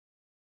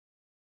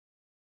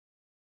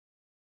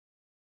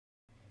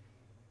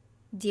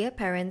Dear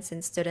parents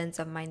and students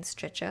of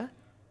MindStretcher,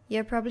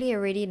 you're probably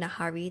already in a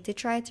hurry to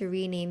try to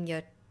rename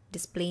your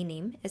display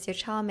name as your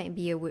child might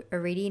be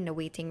already in the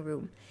waiting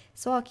room,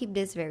 so I'll keep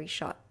this very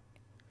short.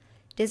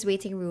 This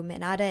waiting room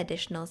and other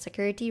additional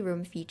security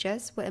room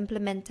features were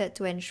implemented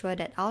to ensure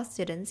that our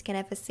students can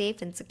have a safe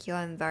and secure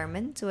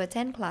environment to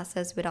attend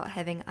classes without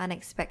having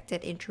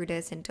unexpected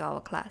intruders into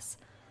our class.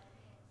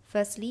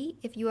 Firstly,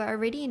 if you are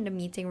already in the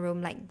meeting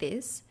room like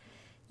this,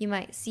 you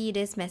might see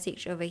this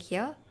message over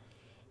here.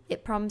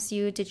 It prompts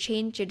you to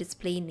change your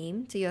display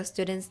name to your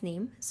student's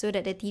name so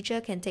that the teacher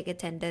can take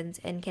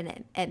attendance and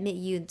can admit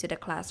you into the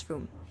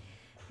classroom.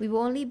 We will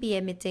only be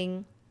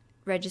admitting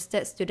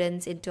registered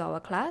students into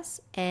our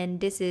class, and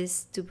this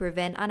is to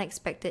prevent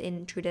unexpected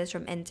intruders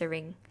from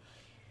entering.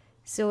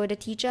 So the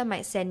teacher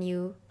might send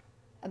you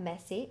a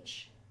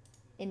message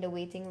in the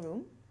waiting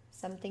room,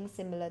 something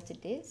similar to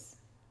this.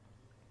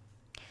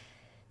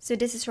 So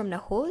this is from the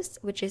host,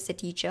 which is the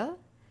teacher.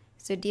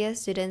 So dear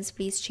students,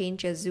 please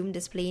change your Zoom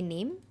display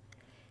name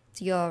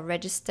to your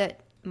registered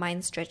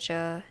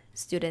MindStretcher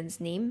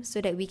student's name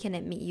so that we can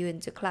admit you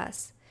into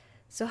class.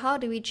 So how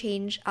do we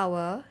change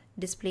our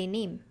display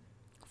name?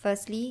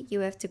 Firstly, you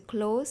have to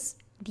close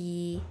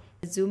the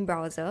Zoom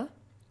browser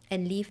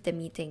and leave the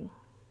meeting.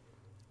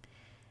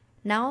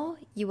 Now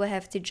you will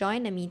have to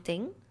join a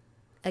meeting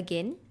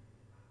again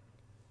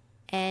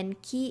and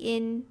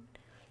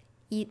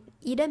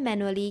either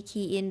manually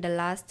key in the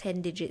last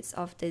 10 digits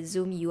of the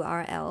Zoom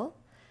URL,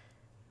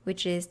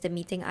 which is the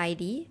meeting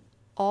ID,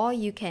 or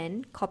you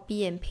can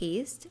copy and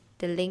paste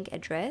the link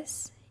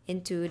address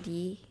into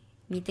the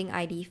meeting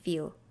ID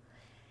field.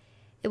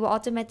 It will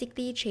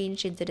automatically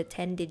change into the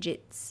 10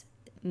 digits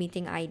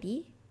meeting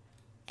ID.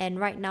 And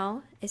right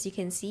now, as you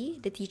can see,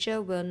 the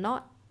teacher will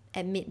not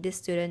admit this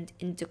student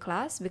into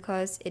class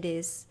because it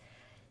is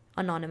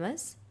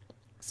anonymous.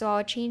 So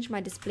I'll change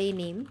my display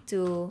name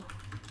to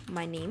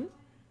my name,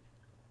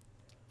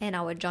 and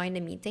I will join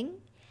the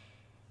meeting,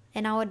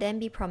 and I will then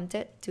be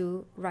prompted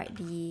to write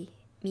the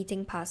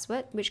meeting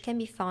password, which can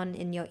be found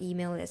in your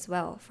email as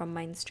well from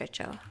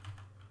MindStretcher.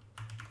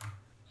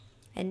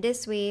 And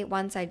this way,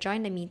 once I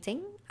join the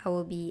meeting, I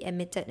will be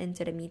admitted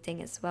into the meeting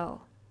as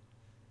well.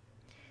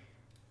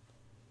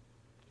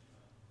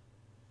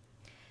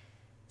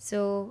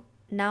 So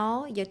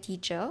now your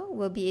teacher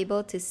will be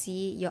able to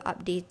see your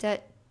updated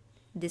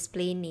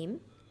display name,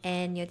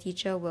 and your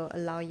teacher will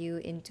allow you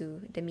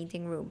into the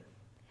meeting room.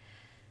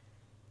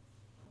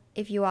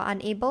 If you are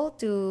unable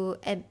to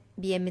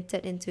be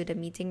admitted into the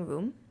meeting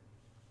room,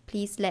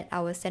 please let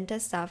our center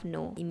staff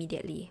know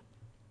immediately.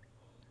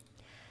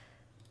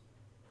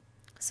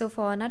 So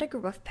for another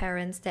group of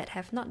parents that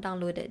have not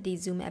downloaded the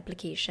Zoom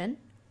application,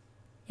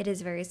 it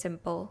is very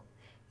simple.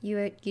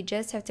 You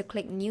just have to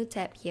click New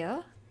tab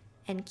here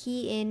and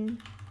key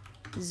in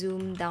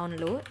Zoom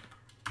download.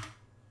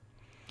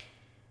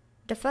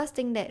 The first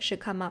thing that should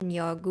come up in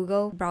your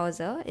Google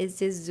browser is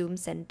this Zoom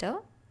Center,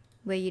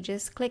 where you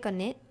just click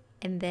on it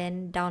and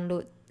then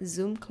download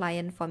Zoom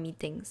client for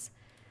meetings.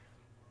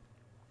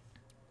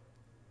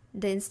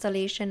 The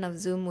installation of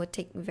Zoom will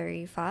take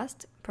very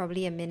fast,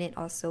 probably a minute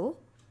or so.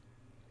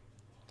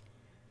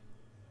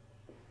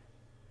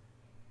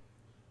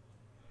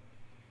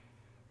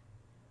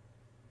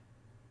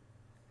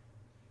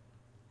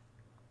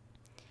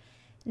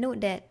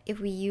 Note that if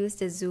we use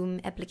the Zoom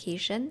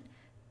application,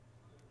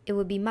 it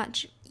would be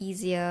much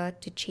easier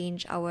to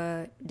change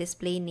our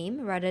display name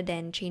rather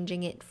than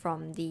changing it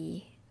from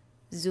the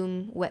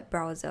Zoom web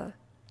browser.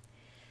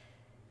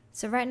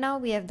 So right now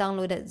we have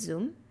downloaded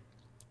Zoom,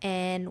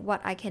 and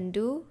what I can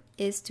do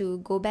is to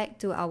go back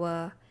to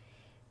our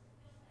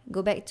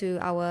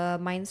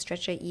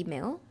MindStretcher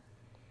email.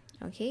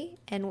 Okay,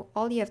 and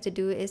all you have to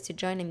do is to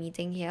join a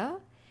meeting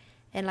here,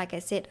 and like I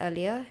said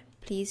earlier,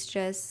 please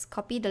just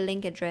copy the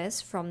link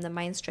address from the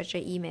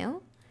MindStretcher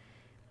email,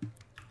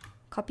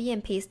 copy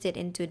and paste it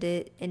into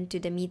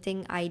the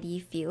meeting ID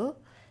field.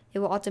 It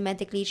will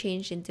automatically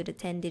change into the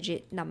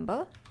 10-digit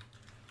number,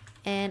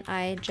 and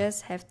I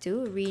just have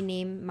to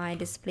rename my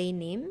display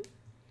name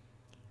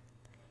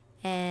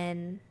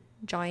and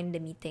join the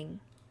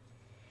meeting.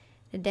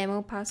 The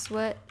demo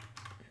password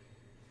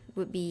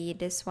would be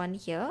this one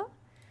here.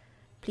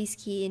 Please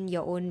key in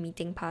your own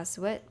meeting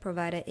password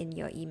provided in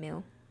your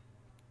email.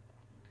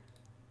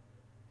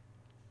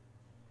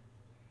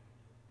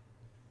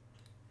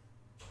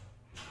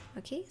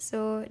 Okay,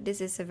 so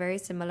this is a very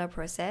similar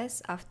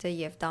process after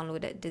you have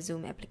downloaded the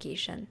Zoom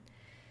application.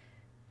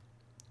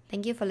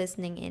 Thank you for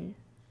listening in.